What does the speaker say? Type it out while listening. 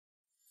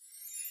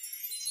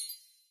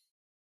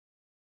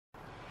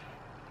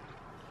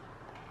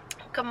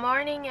Good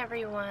morning,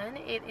 everyone.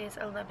 It is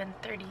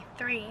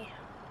 11:33.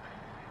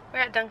 We're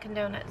at Dunkin'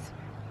 Donuts.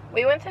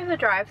 We went through the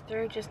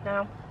drive-thru just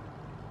now,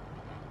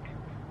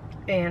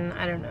 and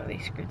I don't know, they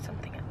screwed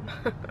something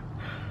up.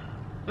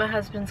 My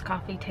husband's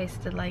coffee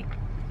tasted like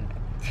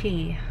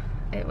tea.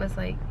 It was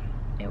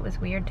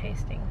weird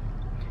tasting.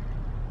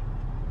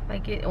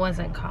 Like it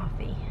wasn't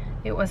coffee.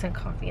 It wasn't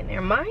coffee in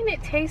there. Mine,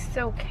 it tastes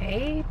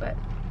okay, but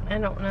I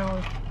don't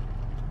know.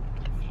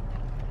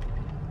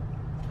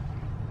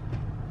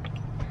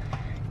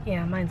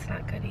 Yeah, mine's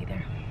not good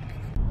either.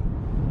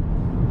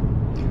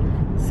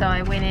 So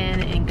I went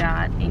in and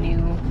got a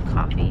new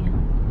coffee.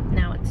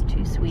 Now it's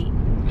too sweet.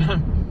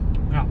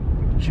 Well,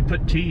 she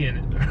put tea in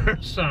it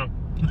or something.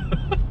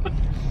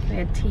 We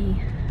had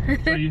tea.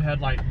 So you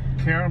had like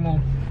caramel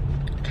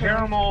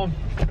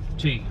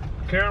tea.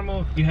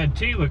 Caramel, you had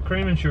tea with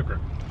cream and sugar.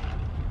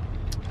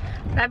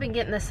 I've been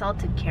getting the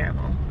salted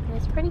caramel.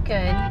 It's pretty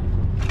good.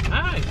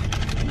 Nice.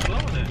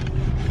 Blowing it.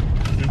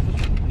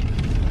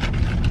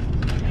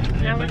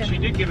 Yeah, but she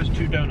did give us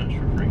 2 donuts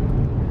for free.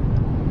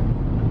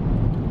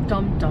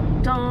 Dum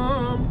dum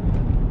dum.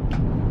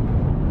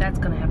 That's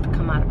gonna have to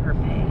come out of her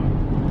pay.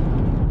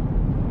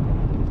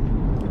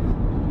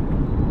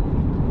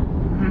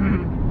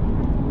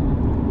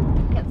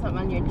 Got something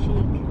on your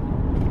cheek.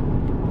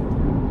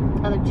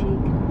 Other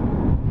cheek.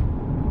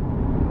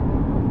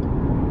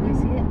 You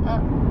see it?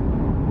 Up.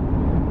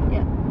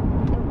 Yeah.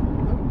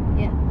 Oh,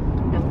 yeah.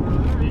 No.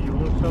 Did you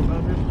want to stop by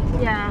this?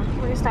 Yeah,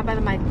 we're gonna stop by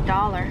my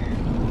dollar.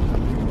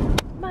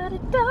 By the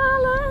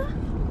dollar.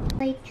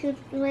 Like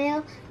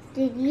well,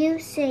 did you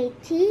say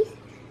teeth?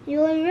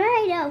 You're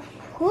right, of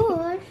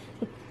course.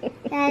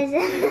 As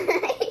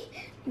I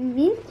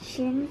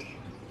mentioned,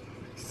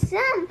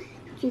 some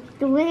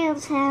toothed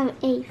whales have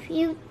a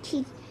few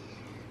teeth.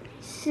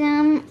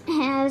 Some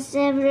have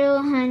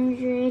several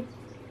hundred.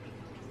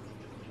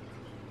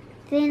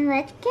 Then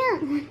let's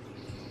count.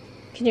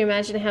 Can you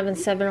imagine having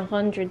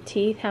 700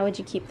 teeth? How would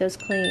you keep those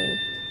clean?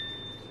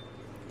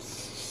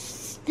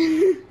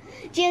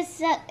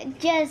 Just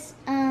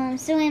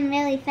swim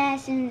really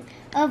fast and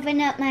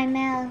open up my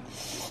mouth.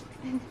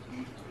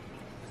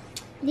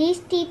 These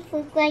teeth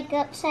look like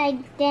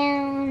upside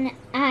down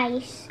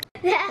ice.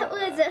 That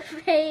was a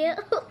fail.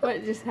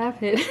 What just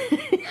happened?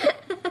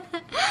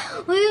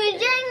 We were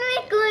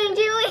trying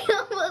to we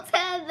almost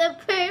had the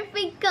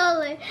perfect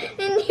color,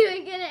 and you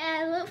were gonna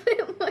add a little bit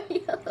more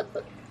yellow.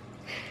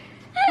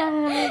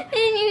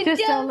 And you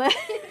just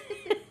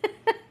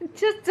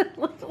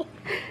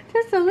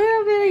a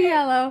little bit of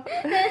yellow.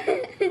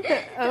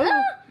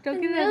 Oh, don't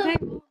get that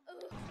table.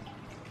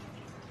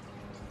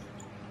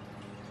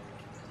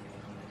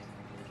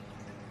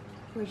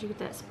 Where'd you get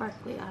that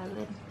sparkly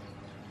eyelid?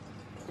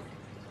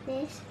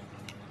 This.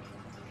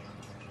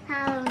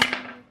 How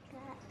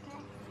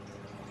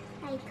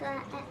I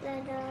got at the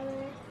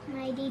dollar,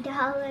 mighty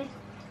dollar,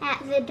 at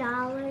the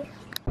dollar.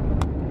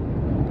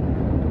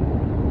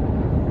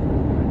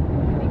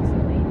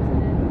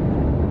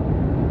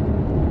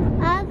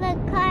 All the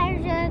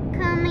cars are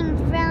coming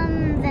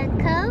from the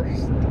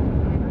coast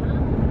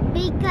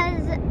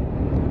because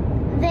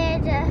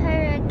there's a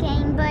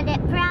hurricane, but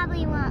it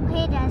probably won't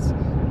hit us.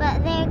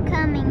 But they're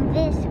coming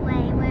this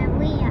way where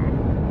we are.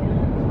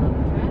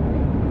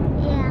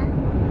 Yeah.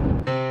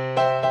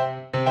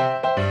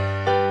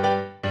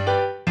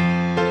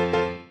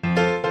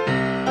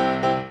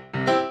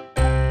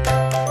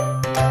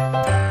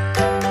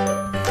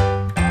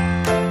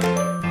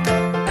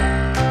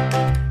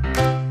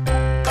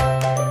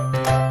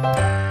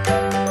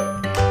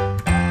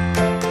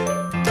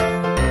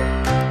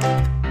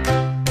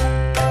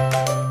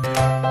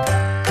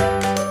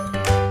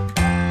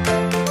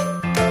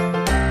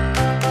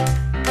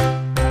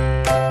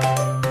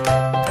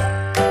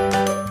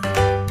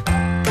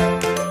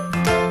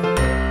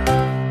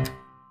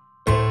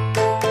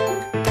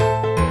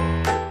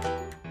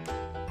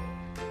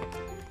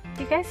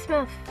 You guys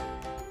smell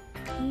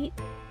feet?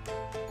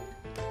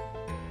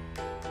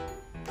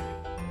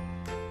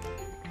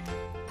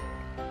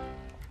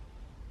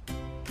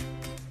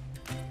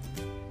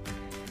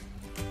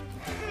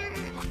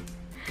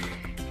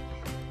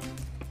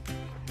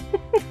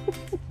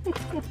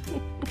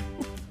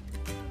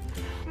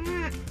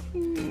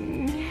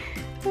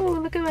 Oh,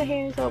 look at my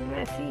hair, it's all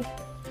messy.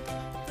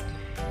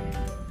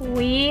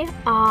 We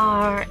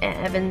are at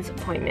Evan's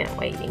appointment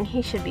waiting.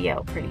 He should be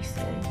out pretty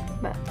soon,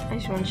 but I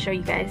just want to show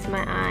you guys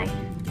my eye.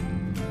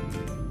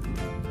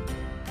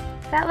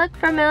 Does that look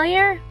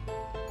familiar?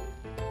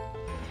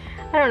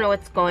 I don't know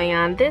what's going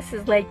on. This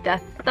is like the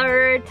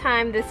 3rd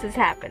time this has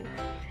happened.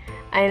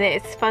 And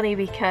it's funny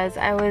because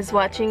I was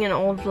watching an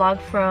old vlog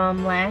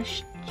from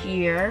last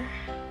year,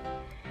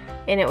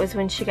 and it was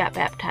when she got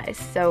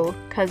baptized. So,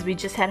 because we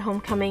just had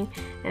homecoming,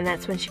 and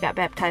that's when she got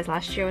baptized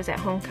last year, was at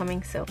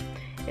homecoming, so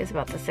it's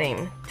about the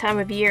same time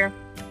of year.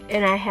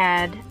 And I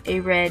had a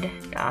red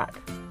dot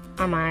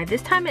on my eye.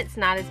 This time it's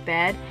not as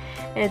bad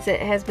as it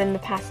has been the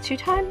past 2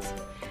 times,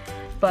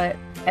 but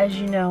as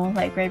you know,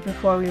 like right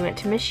before we went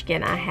to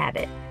Michigan, I had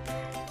it.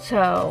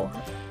 So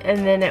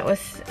And then it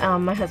was,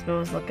 my husband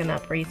was looking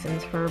up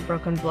reasons for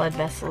broken blood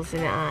vessels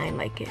in the eye,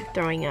 like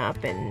throwing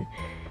up and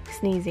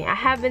sneezing. I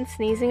have been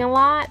sneezing a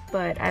lot,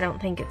 but I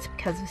don't think it's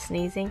because of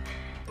sneezing.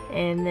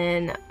 And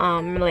then,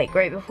 like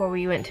right before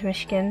we went to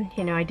Michigan,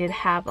 you know, I did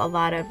have a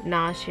lot of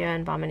nausea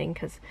and vomiting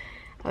because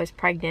I was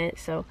pregnant,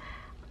 so,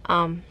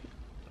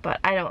 but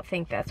I don't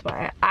think that's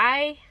why.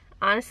 I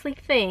honestly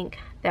think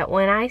that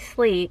when I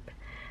sleep,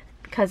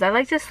 because I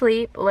like to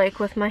sleep, like,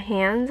 with my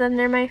hands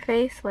under my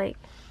face, like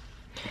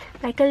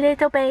a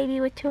little baby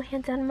with 2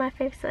 hands under my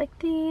face like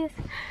this.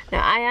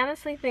 Now, I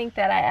honestly think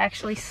that I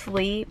actually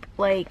sleep,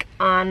 like,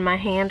 on my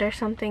hand or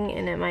something,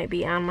 and it might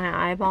be on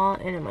my eyeball,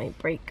 and it might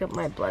break up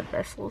my blood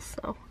vessels,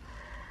 so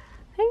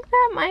I think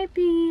that might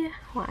be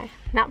why.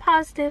 Not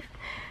positive,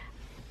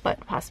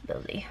 but a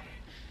possibility.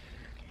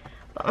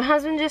 But my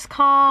husband just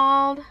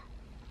called.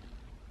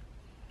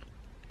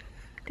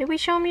 Did we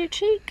show him your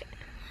cheek?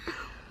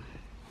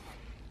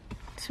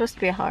 It's supposed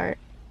to be a heart.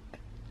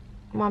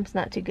 Mom's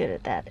not too good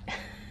at that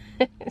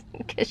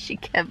because she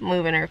kept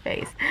moving her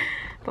face.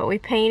 But we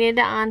painted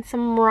on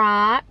some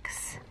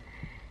rocks.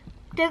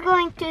 They're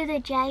going through the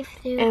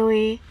drive-thru.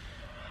 And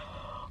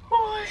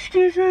oh,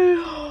 excuse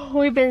me.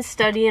 We've been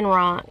studying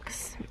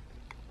rocks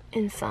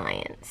in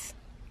science.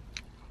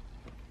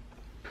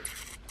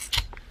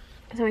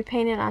 So we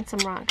painted on some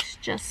rocks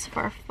just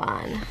for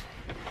fun.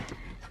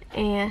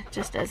 And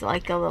just as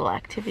like a little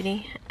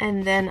activity.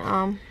 And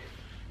then,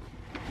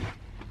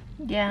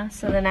 yeah,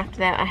 so then after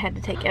that I had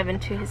to take Evan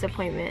to his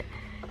appointment.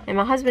 And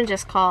my husband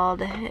just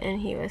called and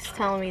he was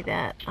telling me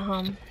that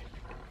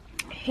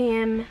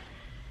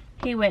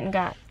he went and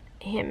got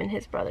him and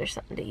his brother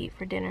something to eat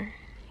for dinner.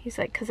 He's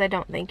like, because I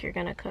don't think you're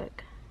gonna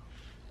cook.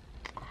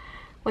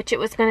 Which it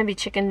was gonna be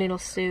chicken noodle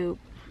soup.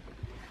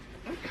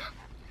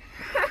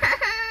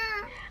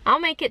 I'll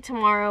make it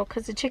tomorrow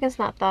because the chicken's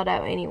not thawed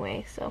out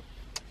anyway, so.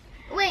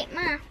 Wait,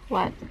 Ma.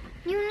 What?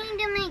 You need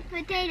to make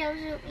potato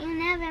soup. You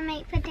never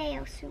make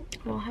potato soup.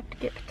 We'll have to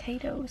get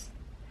potatoes.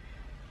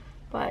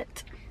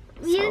 But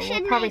You so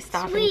should we'll probably make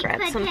stop and sweet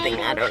grab something.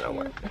 I don't know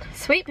what.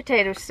 Sweet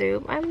potato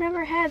soup? I've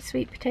never had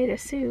sweet potato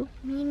soup.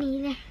 Me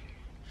neither.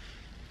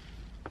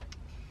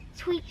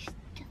 Sweet stuff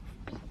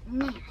is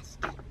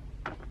nasty.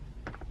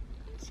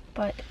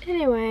 But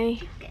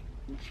anyway,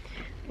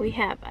 we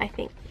have, I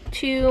think,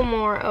 2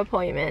 more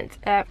appointments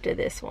after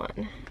this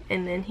one.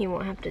 And then he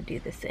won't have to do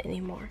this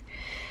anymore.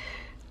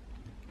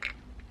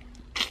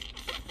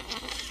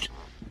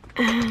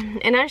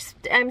 And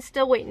I'm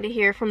still waiting to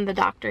hear from the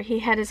doctor. He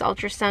had his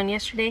ultrasound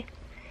yesterday.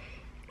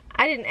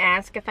 I didn't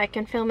ask if I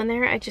can film in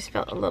there. I just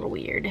felt a little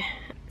weird.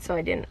 So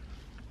I didn't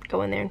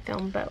go in there and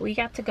film. But we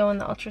got to go in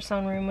the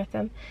ultrasound room with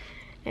him.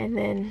 And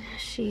then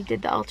she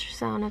did the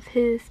ultrasound of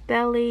his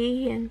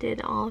belly and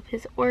did all of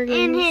his organs.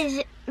 And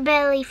his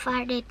belly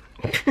farted.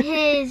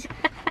 His,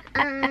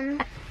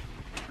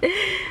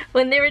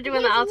 when they were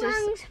doing the lungs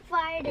ultrasound,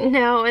 farted.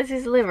 no, it was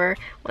his liver.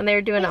 When they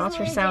were doing the His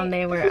ultrasound, liver.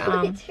 they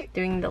were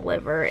doing the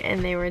liver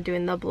and they were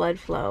doing the blood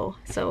flow.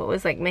 So it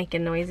was like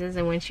making noises,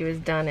 and when she was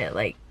done, it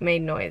like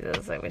made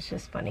noises. It was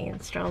just funny,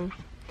 and Strom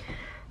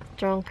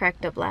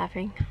cracked up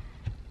laughing.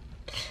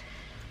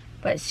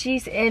 But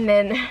and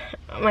then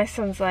my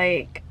son's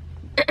like,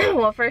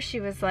 well, first she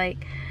was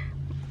like,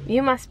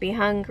 "You must be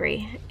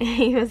hungry." And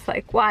he was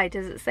like, "Why?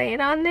 Does it say it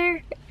on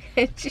there?"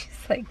 And she's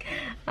like,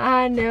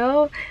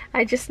 no,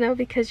 I just know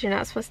because you're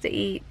not supposed to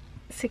eat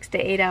 6 to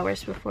 8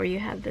 hours before you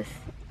have this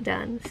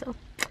done. So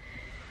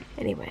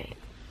anyway,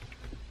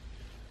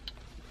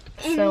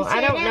 And so he I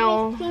said don't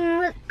know. Everything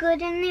looked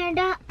good in there,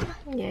 Doc.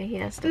 Yeah, he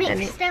has to.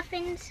 Mixed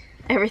stuffings.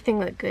 Everything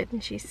looked good,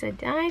 and she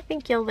said, "I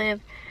think you'll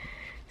live."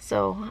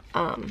 So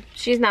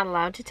she's not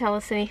allowed to tell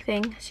us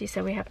anything. She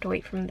said we have to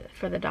wait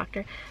for the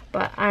doctor.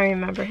 But I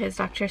remember his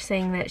doctor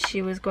saying that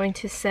she was going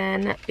to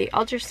send the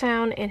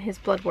ultrasound and his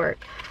blood work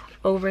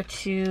over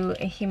to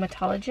a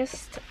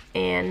hematologist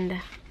and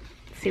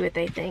see what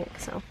they think.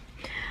 So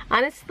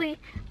honestly,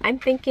 I'm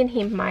thinking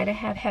he might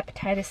have had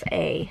hepatitis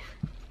A.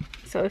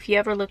 So if you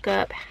ever look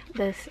up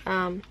this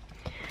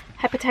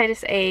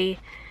hepatitis A,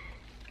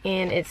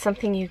 and it's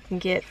something you can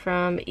get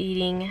from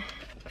eating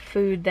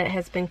food that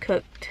has been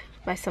cooked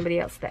by somebody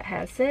else that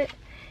has it.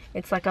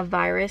 It's like a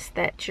virus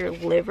that your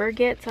liver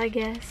gets, I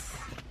guess.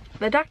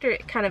 The doctor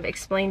kind of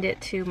explained it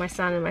to my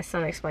son, and my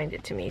son explained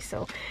it to me.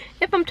 So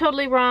if I'm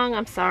totally wrong,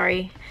 I'm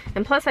sorry.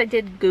 And plus I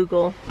did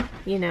Google,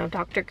 you know,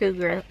 Dr.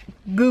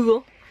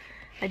 Google.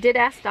 I did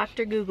ask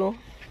Dr. Google.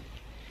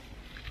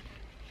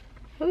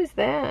 Who's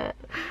that?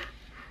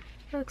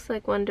 Looks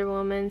like Wonder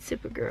Woman,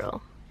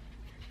 Supergirl,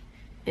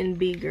 and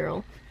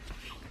B-Girl.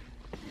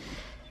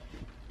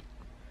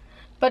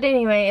 But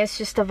anyway, it's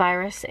just a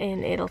virus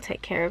and it'll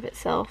take care of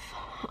itself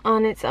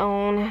on its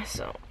own,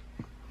 so.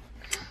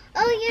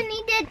 Oh, you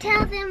need to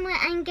tell them what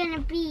I'm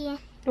gonna be.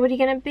 What are you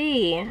gonna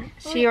be?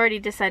 She already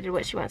decided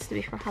what she wants to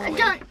be for Halloween.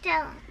 Don't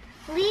tell them.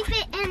 Leave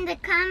it in the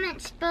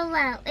comments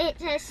below.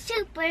 It's not a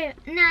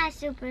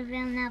super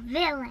villain, a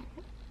villain.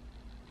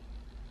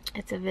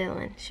 It's a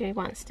villain. She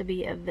wants to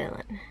be a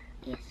villain.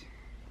 Yes.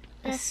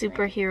 A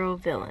superhero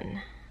villain.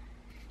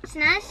 It's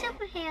not a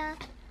superhero.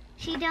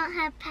 She don't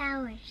have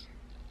powers.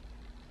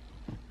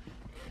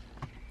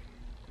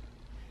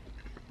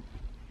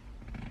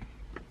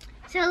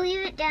 So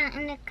leave it down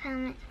in the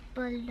comments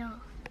below.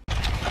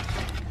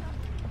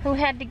 Who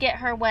had to get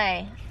her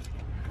way?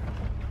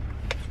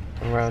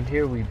 Around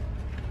here we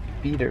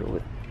beat her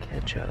with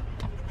ketchup.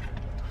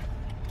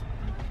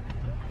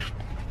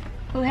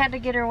 Who had to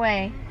get her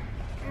way?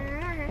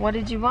 What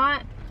did you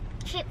want?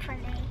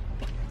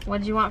 Chick-fil-A. What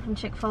did you want from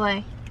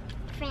Chick-fil-A?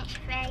 French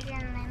fries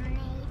and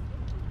lemonade.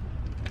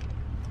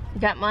 You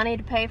got money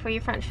to pay for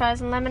your French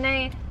fries and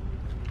lemonade?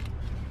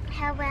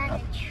 How about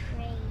a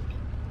trade?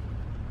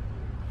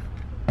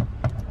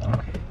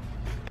 Okay.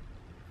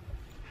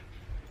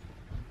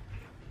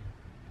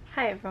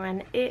 Hi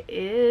everyone, it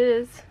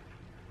is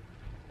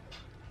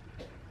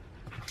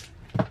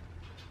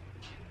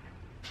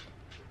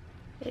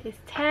It is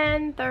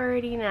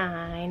 10:39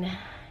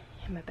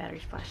 and my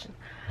battery's flashing.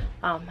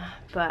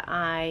 But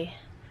I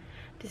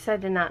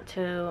decided not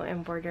to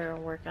embroider or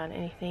work on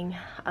anything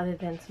other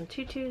than some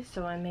tutus,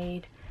 so I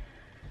made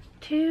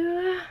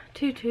 2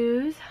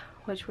 tutus,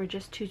 which were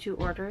just tutu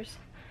orders.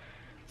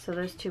 So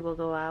those 2 will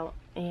go out,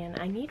 and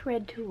I need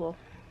red tulle.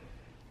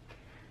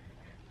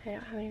 I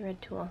don't have any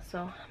red tulle, so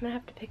I'm gonna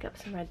have to pick up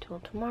some red tulle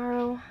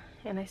tomorrow,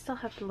 and I still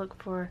have to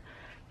look for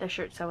the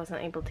shirts I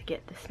wasn't able to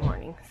get this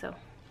morning. So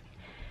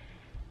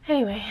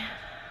anyway,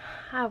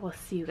 I will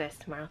see you guys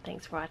tomorrow.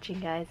 Thanks for watching,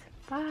 guys.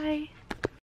 Bye.